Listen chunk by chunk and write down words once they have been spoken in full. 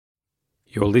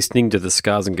You're listening to the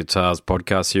Scars and Guitars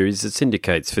podcast series that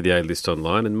syndicates for the A-List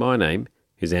Online, and my name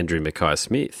is Andrew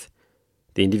Mackay-Smith.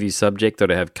 The interview subject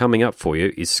that I have coming up for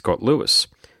you is Scott Lewis.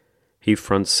 He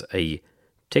fronts a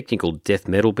technical death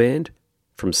metal band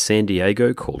from San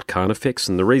Diego called Carnifex,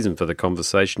 and the reason for the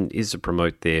conversation is to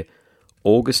promote their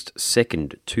August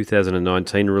 2nd,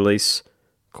 2019 release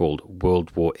called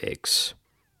World War X.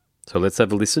 So let's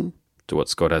have a listen to what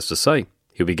Scott has to say.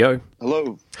 Here we go.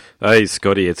 Hello. Hey,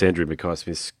 Scotty, it's Andrew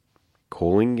Mackay-Smith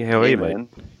calling. How are you, mate?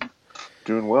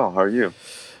 Doing well. How are you?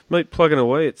 Mate, plugging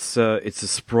away. It's a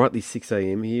sprightly 6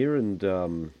 a.m. here, and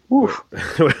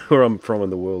where I'm from in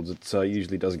the world, it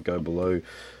usually doesn't go below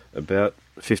about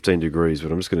 15 degrees,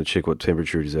 but I'm just going to check what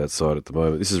temperature it is outside at the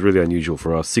moment. This is really unusual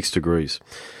for us, 6 degrees.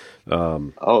 A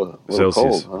little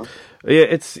Celsius. cold, huh? Yeah,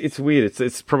 it's weird.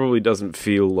 It's probably doesn't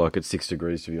feel like it's 6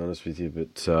 degrees, to be honest with you,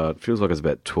 but it feels like it's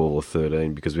about 12 or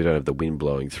 13 because we don't have the wind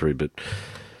blowing through. But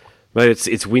mate,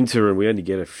 it's winter and we only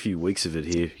get a few weeks of it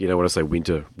here. You know, when I say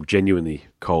winter, genuinely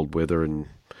cold weather, and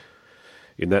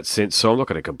in that sense, so I'm not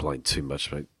going to complain too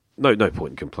much, mate. No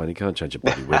point in complaining. Can't change a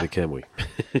bloody weather, can we?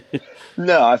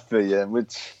 No, I feel you.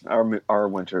 Our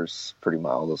winter's pretty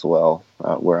mild as well,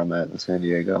 where I'm at in San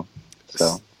Diego.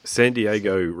 So. San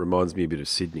Diego reminds me a bit of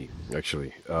Sydney,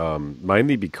 actually,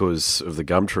 mainly because of the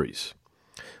gum trees.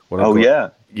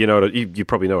 Yeah. You know, you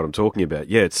probably know what I'm talking about.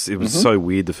 Yeah, it was so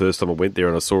weird the first time I went there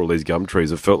and I saw all these gum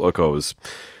trees. It felt like I was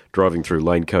driving through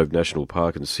Lane Cove National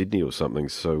Park in Sydney or something.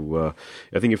 So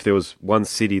I think if there was one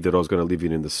city that I was going to live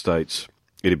in the States,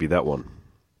 it'd be that one.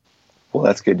 Well,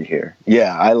 that's good to hear.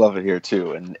 Yeah, I love it here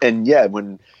too. And yeah,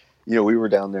 when we were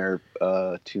down there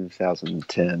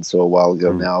 2010, so a while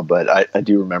ago now, but I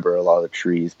do remember a lot of the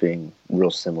trees being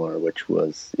real similar, which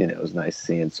was, it was nice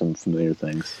seeing some familiar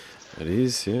things. It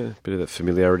is, yeah, a bit of that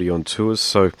familiarity on tours.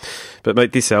 So, but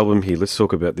mate, this album here, let's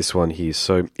talk about this one here.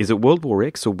 So, is it World War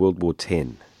X or World War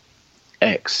 10?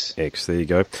 X. X, there you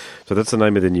go. So that's the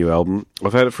name of the new album.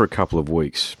 I've had it for a couple of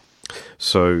weeks.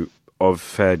 So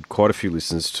I've had quite a few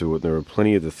listens to it. There are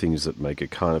plenty of the things that make a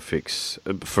Carnifex,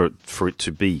 for it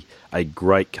to be a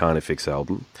great Carnifex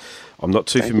album. I'm not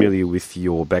too familiar with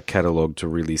your back catalogue to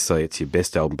really say it's your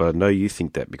best album, but I know you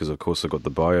think that because, of course, I've got the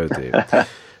bio there.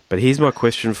 But here's my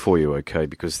question for you, okay,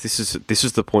 because this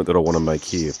is the point that I want to make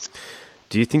here.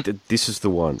 Do you think that this is the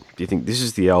one? Do you think this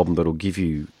is the album that will give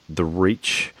you the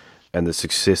reach and the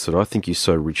success that I think you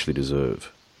so richly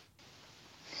deserve?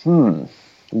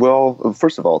 Well,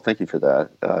 first of all, thank you for that.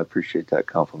 I appreciate that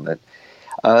compliment.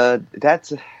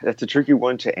 That's a tricky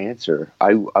one to answer.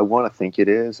 I want to think it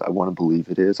is. I want to believe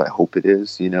it is. I hope it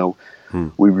is.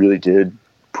 We really did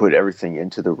put everything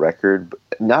into the record,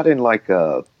 but not in like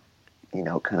a,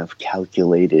 kind of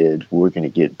calculated, we're going to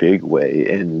get big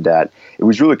way. And that it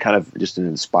was really kind of just an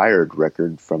inspired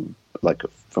record from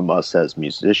us as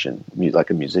like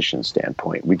a musician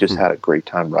standpoint. We just had a great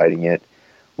time writing it.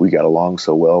 We got along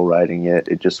so well writing it.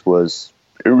 It was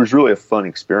really a fun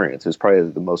experience. It was probably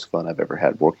the most fun I've ever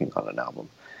had working on an album.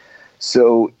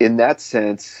 So in that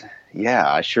sense, yeah,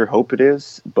 I sure hope it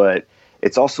is, but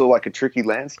it's also like a tricky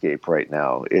landscape right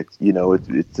now. It's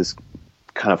just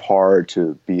kind of hard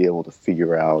to be able to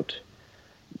figure out,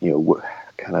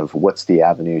 kind of what's the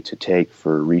avenue to take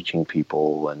for reaching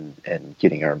people and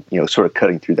getting our, sort of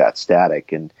cutting through that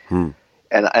static. And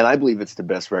I believe it's the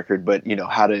best record, but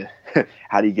how do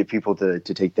you get people to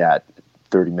take that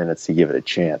 30 minutes to give it a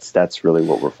chance? That's really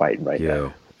what we're fighting right now.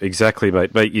 Yeah, exactly,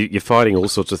 mate. Mate, you're fighting all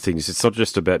sorts of things. It's not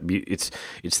just about it's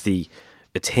the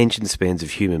attention spans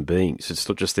of human beings. It's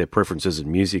not just their preferences in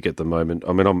music at the moment.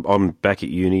 I mean, I'm back at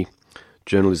uni,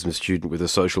 journalism student with a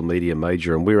social media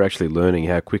major, and we're actually learning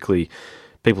how quickly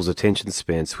people's attention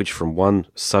span switch from one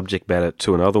subject matter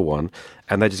to another one,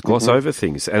 and they just gloss over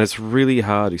things. And it's really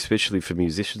hard, especially for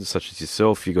musicians such as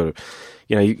yourself. You got to,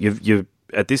 you're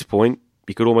at this point,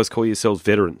 you could almost call yourselves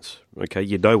veterans. Okay,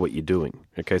 you know what you're doing.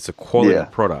 Okay, it's a quality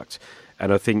product,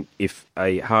 and I think if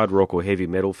a hard rock or heavy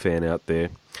metal fan out there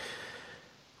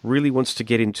really wants to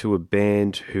get into a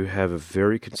band who have a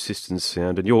very consistent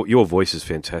sound, and your voice is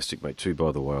fantastic, mate, too,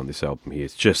 by the way, on this album here.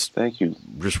 It's just, thank you,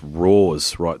 just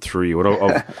roars right through you.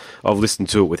 And I've listened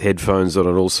to it with headphones on,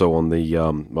 and also on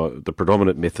the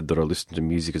predominant method that I listen to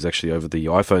music is actually over the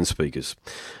iPhone speakers.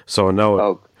 So I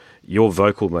know your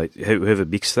vocal, mate, whoever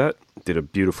mixed that did a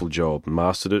beautiful job,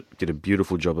 mastered it, did a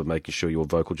beautiful job of making sure your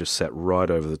vocal just sat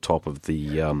right over the top of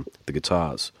the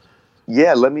guitars.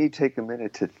 Yeah, let me take a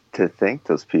minute to thank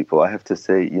those people. I have to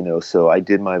say, so I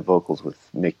did my vocals with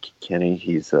Mick Kenny.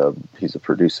 He's a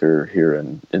producer here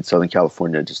in Southern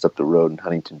California, just up the road in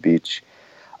Huntington Beach.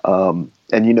 And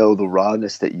the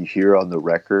rawness that you hear on the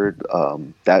record,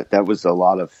 that was a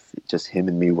lot of just him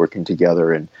and me working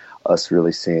together and us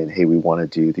really saying, hey, we want to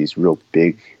do these real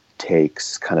big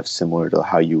takes, kind of similar to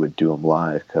how you would do them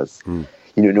live. Because,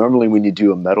 normally when you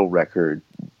do a metal record,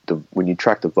 when you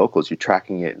track the vocals, you're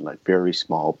tracking it in like very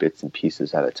small bits and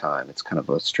pieces at a time. It's kind of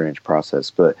a strange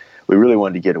process, but we really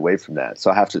wanted to get away from that.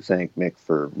 So I have to thank Mick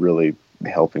for really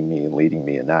helping me and leading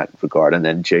me in that regard. And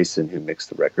then Jason, who mixed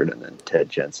the record, and then Ted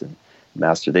Jensen,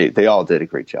 master. They all did a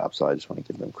great job, so I just want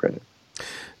to give them credit.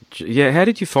 Yeah, how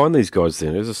did you find these guys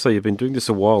then? As I say, you've been doing this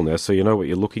a while now, so you know what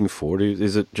you're looking for.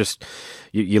 Is it just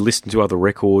you listen to other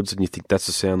records and you think that's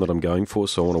the sound that I'm going for,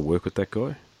 so I want to work with that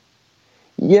guy?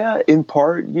 Yeah, in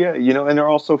part, yeah, and they're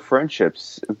also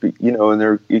friendships, and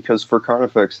they're, because for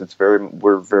Carnifex,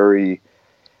 we're very,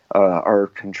 our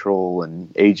control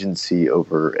and agency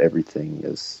over everything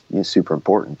is super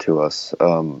important to us,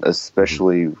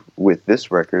 especially with this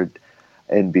record,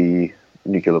 NB,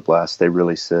 Nuclear Blast. They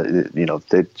really said,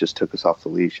 they just took us off the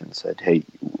leash and said, hey,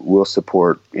 we'll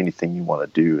support anything you want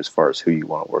to do as far as who you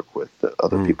want to work with, the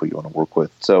other people you want to work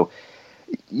with. So,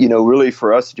 really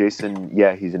for us, Jason,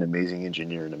 yeah, he's an amazing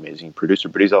engineer, an amazing producer,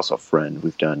 but he's also a friend.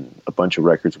 We've done a bunch of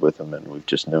records with him, and we've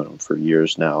just known him for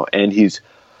years now. And he's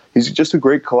just a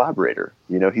great collaborator.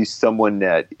 He's someone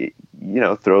that,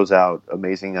 throws out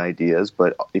amazing ideas,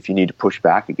 but if you need to push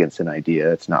back against an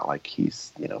idea, it's not like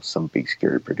he's, some big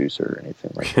scary producer or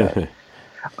anything like that.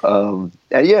 And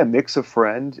yeah, Mick's a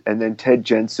friend. And then Ted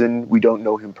Jensen, we don't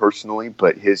know him personally,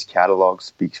 but his catalog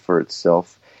speaks for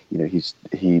itself.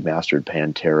 He mastered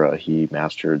Pantera, he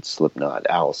mastered Slipknot,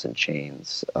 Alice in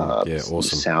Chains, awesome.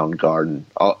 Soundgarden,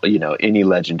 any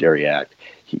legendary act,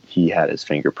 he had his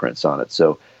fingerprints on it.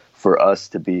 So for us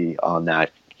to be on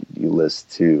that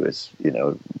list too is,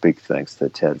 big thanks to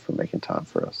Ted for making time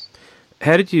for us.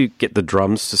 How did you get the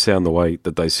drums to sound the way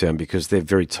that they sound? Because they're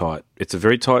very tight. It's a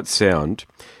very tight sound.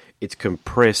 It's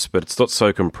compressed, but it's not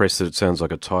so compressed that it sounds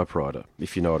like a typewriter,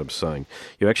 if you know what I'm saying.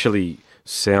 You actually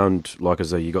sound like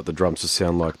as though you got the drums to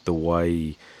sound like the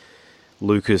way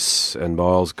Lucas and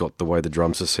Miles got the way the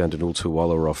drums to sound in All Too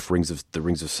Well off the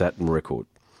Rings of Saturn record,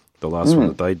 the last one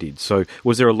that they did. So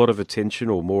was there a lot of attention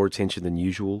or more attention than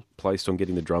usual placed on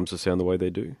getting the drums to sound the way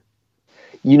they do?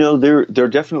 There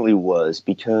definitely was,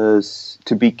 because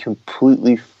to be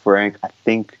completely frank, I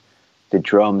think the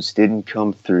drums didn't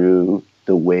come through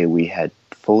the way we had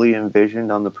fully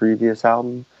envisioned on the previous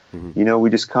album. We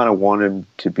just kind of wanted them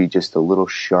to be just a little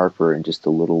sharper and just a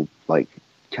little, like,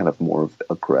 kind of more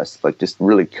aggressive, like just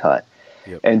really cut.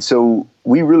 Yep. And so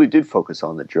we really did focus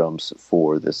on the drums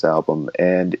for this album.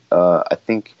 And I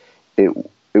think it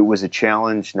was a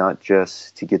challenge not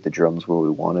just to get the drums where we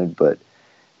wanted, but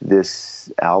this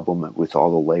album with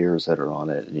all the layers that are on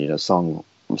it, a song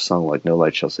like No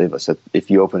Light Shall Save Us,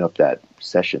 if you open up that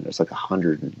session, there's like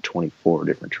 124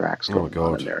 different tracks going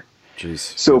on in there.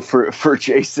 Jeez. So for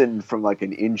Jason, from like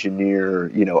an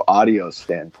engineer, audio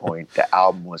standpoint, the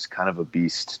album was kind of a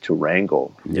beast to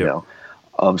wrangle,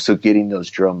 so getting those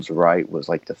drums right was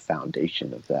like the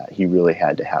foundation of that. He really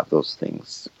had to have those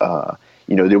things,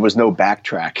 there was no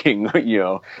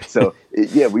backtracking, so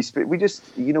yeah,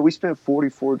 we spent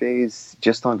 44 days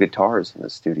just on guitars in the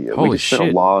studio. Holy we just spent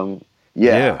shit. a long,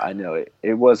 yeah, I know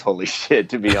it was holy shit,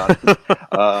 to be honest.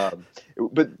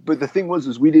 But the thing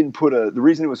was we didn't put the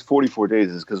reason it was 44 days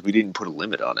is because we didn't put a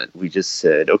limit on it. We just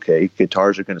said, okay,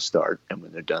 guitars are going to start, and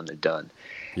when they're done, they're done.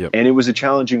 Yep. And it was a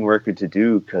challenging record to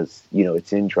do because,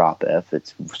 it's in drop F,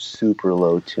 it's super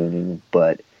low tuning,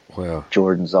 but wow.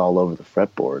 Jordan's all over the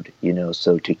fretboard,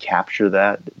 so to capture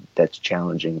that's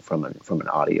challenging from an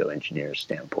audio engineer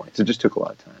standpoint. So it just took a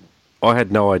lot of time. I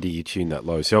had no idea you tuned that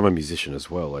low. See, I'm a musician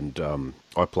as well, and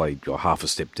I played half a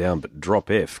step down, but drop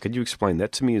F. Can you explain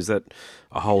that to me? Is that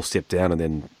a whole step down and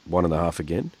then 1.5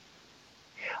 again?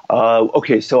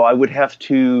 Okay, so I would have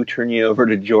to turn you over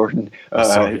to Jordan,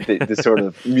 the sort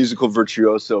of musical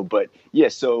virtuoso. But yeah,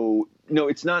 so no,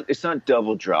 it's not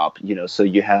double drop. So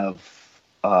you have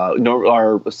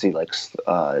let's see, like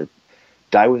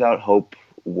Die Without Hope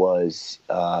was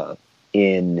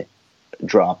in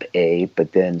drop A,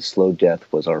 but then Slow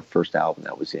Death was our first album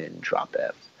that was in drop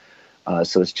F.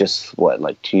 So it's just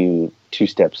like two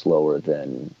steps lower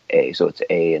than A. So it's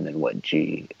A and then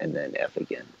G and then F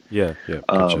again. Yeah.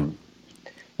 Gotcha.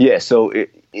 Yeah. So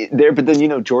there, but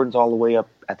then Jordan's all the way up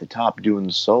at the top doing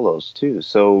the solos too.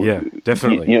 So yeah,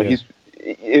 definitely.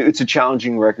 It's a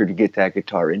challenging record to get that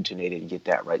guitar intonated and get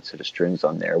that right set of strings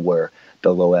on there, where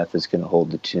the low F is going to hold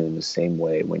the tune the same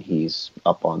way when he's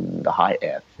up on the high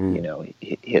F,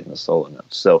 hitting the solo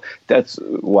notes. So that's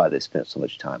why they spent so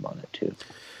much time on it too.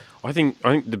 I think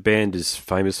the band is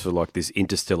famous for like this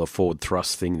interstellar forward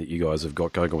thrust thing that you guys have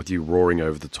got going on with you roaring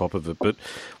over the top of it. But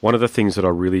one of the things that I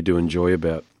really do enjoy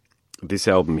about this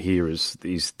album here is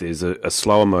there's a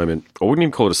slower moment. I wouldn't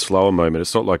even call it a slower moment.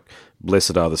 It's not like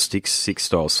Blessed Are the Sticks, Six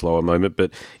style slower moment,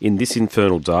 but in this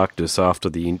Infernal Darkness, after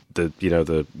the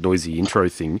noisy intro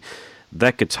thing,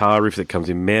 that guitar riff that comes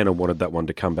in, man, I wanted that one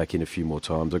to come back in a few more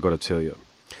times. I've got to tell you,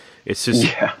 it's just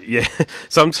yeah.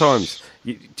 Sometimes,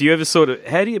 do you ever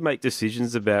how do you make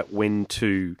decisions about when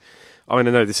to? I mean,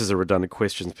 I know this is a redundant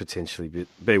question potentially, but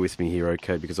bear with me here,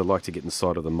 okay? Because I like to get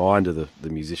inside of the mind of the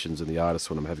musicians and the artists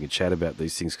when I'm having a chat about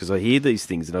these things, because I hear these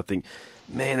things and I think,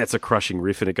 man, that's a crushing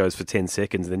riff, and it goes for 10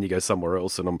 seconds, and then you go somewhere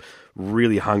else, and I'm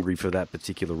really hungry for that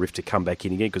particular riff to come back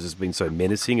in again because it's been so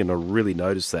menacing, and I really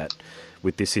noticed that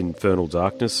with this Infernal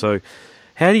Darkness. So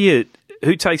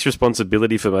who takes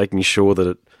responsibility for making sure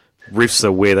that riffs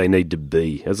are where they need to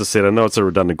be? As I said, I know it's a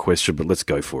redundant question, but let's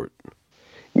go for it.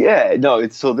 Yeah, no,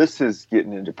 so this is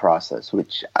getting into process,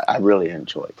 which I really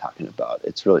enjoy talking about.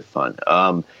 It's really fun.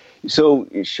 So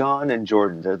Sean and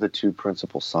Jordan, they're the two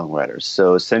principal songwriters.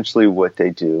 So essentially what they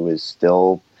do is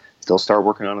they'll start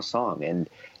working on a song, and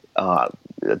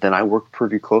then I work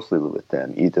pretty closely with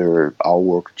them. Either I'll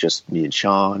work just me and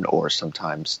Sean, or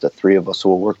sometimes the three of us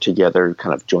will work together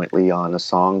kind of jointly on a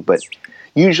song. But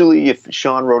usually if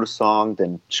Sean wrote a song,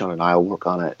 then Sean and I will work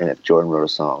on it. And if Jordan wrote a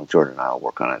song, Jordan and I will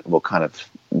work on it. We'll kind of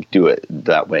do it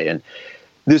that way. And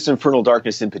this Infernal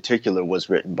Darkness in particular was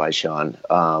written by Sean.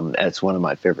 It's one of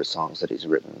my favorite songs that he's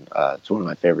written. It's one of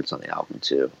my favorites on the album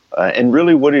too. And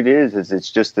really what it is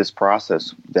it's just this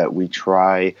process that we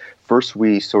try. First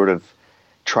we sort of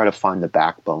try to find the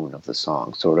backbone of the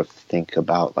song, sort of think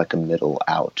about like a middle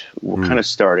out. We're kind of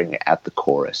starting at the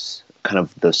chorus. Kind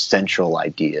of the central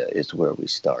idea is where we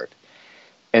start.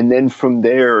 And then from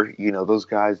there, those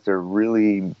guys, they're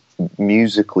really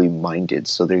musically minded.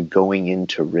 So they're going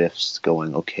into riffs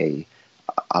going, okay,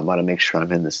 I want to make sure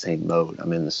I'm in the same mode.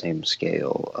 I'm in the same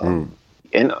scale.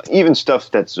 And even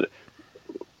stuff that's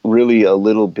really a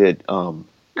little bit kind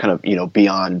of,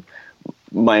 beyond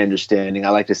my understanding. I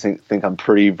like to think I'm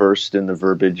pretty versed in the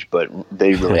verbiage, but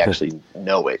they really actually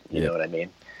know it. You know what I mean?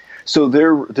 So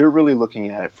they're really looking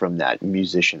at it from that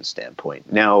musician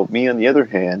standpoint. Now, me on the other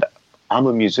hand, I'm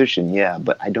a musician, yeah,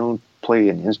 but I don't play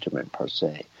an instrument per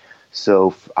se.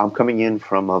 So I'm coming in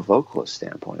from a vocalist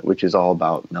standpoint, which is all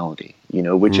about melody,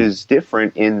 which is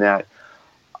different in that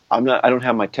I don't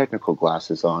have my technical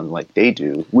glasses on like they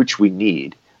do, which we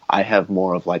need. I have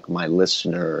more of like my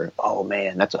listener, oh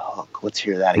man, that's a hook. Let's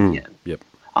hear that again. Yep.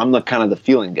 I'm the kind of the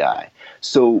feeling guy.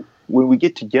 So when we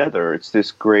get together, it's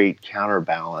this great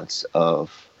counterbalance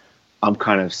of I'm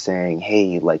kind of saying,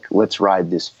 hey, like, let's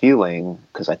ride this feeling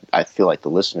because I feel like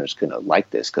the listener's going to like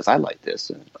this because I like this.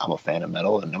 And I'm a fan of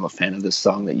metal and I'm a fan of this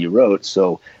song that you wrote.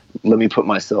 So let me put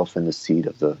myself in the seat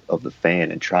of the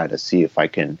fan and try to see if I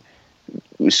can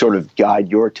sort of guide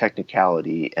your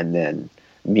technicality and then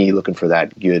me looking for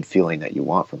that good feeling that you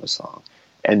want from a song.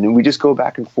 And then we just go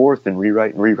back and forth and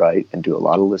rewrite and do a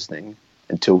lot of listening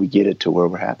until we get it to where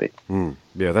we're happy.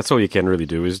 Yeah, that's all you can really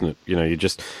do, isn't it? You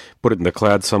just put it in the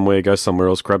cloud somewhere, go somewhere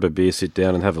else, grab a beer, sit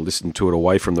down and have a listen to it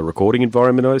away from the recording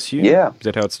environment, I assume? Yeah. Is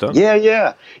that how it's done?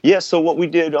 Yeah. So what we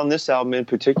did on this album in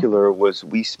particular was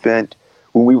we spent,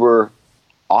 when we were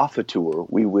off a tour,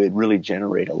 we would really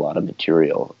generate a lot of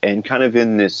material and kind of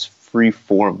in this free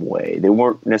form way. They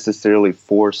weren't necessarily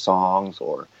 4 songs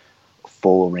or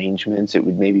full arrangements. It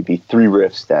would maybe be 3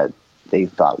 riffs that they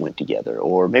thought went together,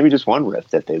 or maybe just one riff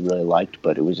that they really liked,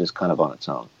 but it was just kind of on its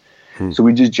own. So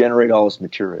we just generate all this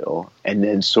material and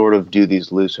then sort of do these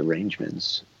loose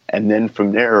arrangements. And then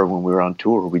from there, when we were on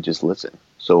tour, we just listen.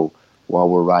 So while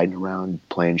we're riding around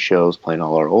playing shows, playing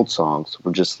all our old songs,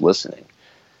 we're just listening.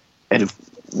 And if,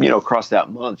 across that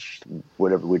month,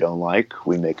 whatever we don't like,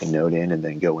 we make a note in and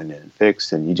then go in and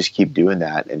fix. And you just keep doing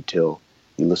that until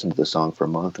you listen to the song for a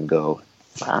month and go,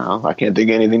 wow, I can't think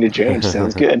of anything to change.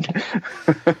 Sounds good.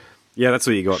 Yeah, that's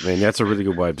what you got, man. That's a really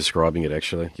good way of describing it,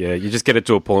 actually. Yeah, you just get it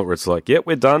to a point where it's like, yeah,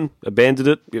 we're done, abandoned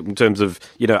it. In terms of,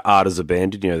 art is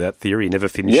abandoned, that theory. You never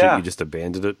finish it, you just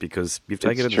abandon it because you've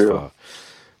taken it this far.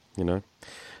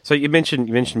 So you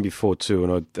mentioned before too,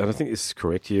 and I think this is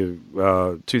correct.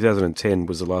 2010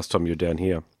 was the last time you were down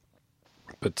here.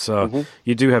 But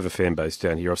you do have a fan base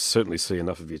down here. I certainly see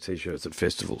enough of your T-shirts at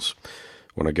festivals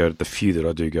when I go to the few that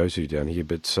I do go to down here.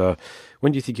 But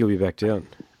when do you think you'll be back down?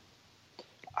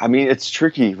 I mean, it's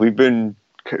tricky. We've been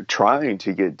trying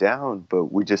to get down, but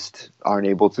we just aren't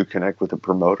able to connect with a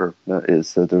promoter.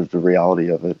 Is the reality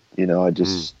of it?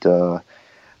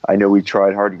 I know we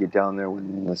tried hard to get down there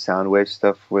when the Soundwave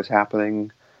stuff was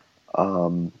happening.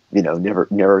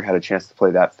 Never had a chance to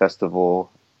play that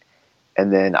festival.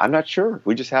 And then I'm not sure.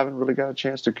 We just haven't really got a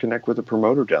chance to connect with a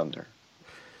promoter down there.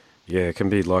 Yeah, it can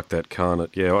be like that, can't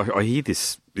it? Yeah, I hear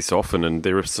this often, and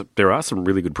there are some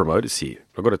really good promoters here.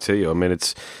 I've got to tell you, I mean,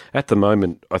 it's at the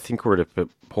moment, I think we're at a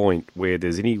point where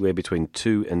there's anywhere between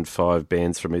 2 and 5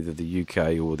 bands from either the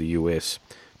UK or the US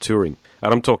touring.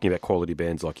 And I'm talking about quality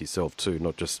bands like yourself too,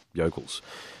 not just yokels.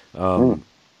 So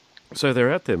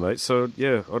they're out there, mate. So,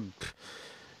 yeah, I'd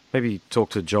maybe talk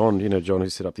to John, John who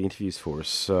set up the interviews for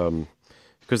us,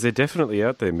 because they're definitely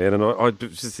out there, man. And I was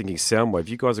just thinking Soundwave.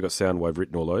 You guys have got Soundwave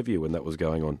written all over you when that was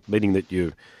going on, meaning that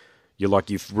you've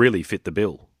really fit the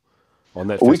bill on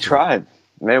that festival. We tried.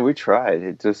 Man, we tried.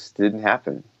 It just didn't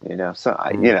happen.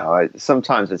 So,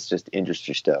 sometimes it's just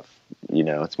industry stuff.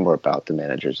 It's more about the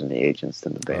managers and the agents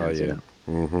than the bands. Oh, yeah.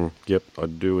 Mm-hmm. Yep, I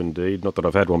do indeed. Not that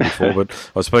I've had one before,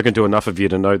 but I've spoken to enough of you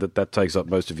to know that takes up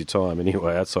most of your time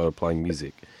anyway, outside of playing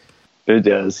music. It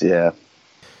does, yeah.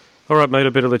 All right, mate, I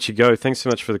better let you go. Thanks so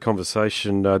much for the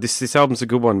conversation. This album's a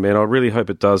good one, man. I really hope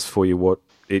it does for you what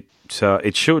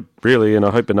it should, really, and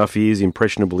I hope enough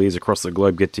impressionable ears across the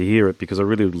globe get to hear it, because I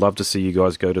really would love to see you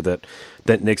guys go to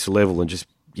that next level and just,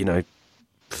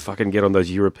 fucking get on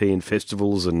those European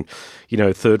festivals and,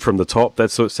 third from the top, that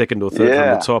sort of second or third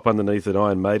from the top underneath an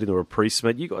Iron Maiden or a Priest,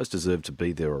 mate. You guys deserve to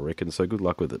be there, I reckon, so good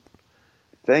luck with it.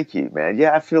 Thank you, man.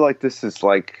 Yeah, I feel like this is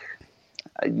like,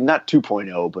 not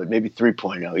 2.0, but maybe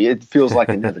 3.0. It feels like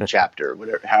another chapter,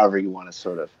 however you want to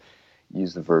sort of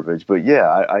use the verbiage. But yeah,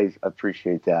 I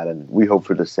appreciate that, and we hope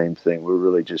for the same thing. We're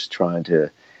really just trying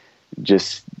to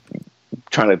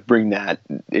bring that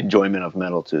enjoyment of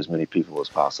metal to as many people as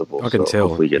possible. I can tell.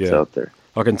 Hopefully it gets out there.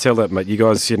 I can tell that, mate. You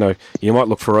guys, you might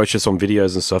look ferocious on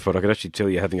videos and stuff, but I can actually tell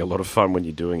you're having a lot of fun when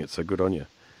you're doing it, so good on you.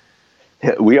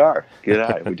 Yeah, we are. Good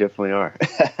eye. We definitely are.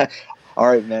 All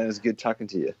right, man. It was good talking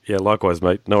to you. Yeah, likewise,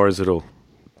 mate. No worries at all.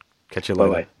 Catch you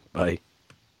later. Bye-bye. Bye.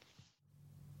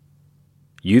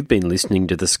 You've been listening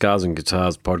to the Scars and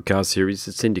Guitars podcast series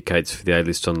that syndicates for the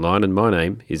A-List Online, and my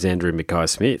name is Andrew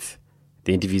Mackay-Smith.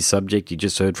 The interview subject you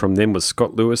just heard from them was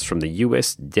Scott Lewis from the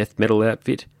US death metal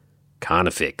outfit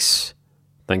Carnifex.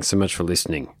 Thanks so much for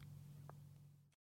listening.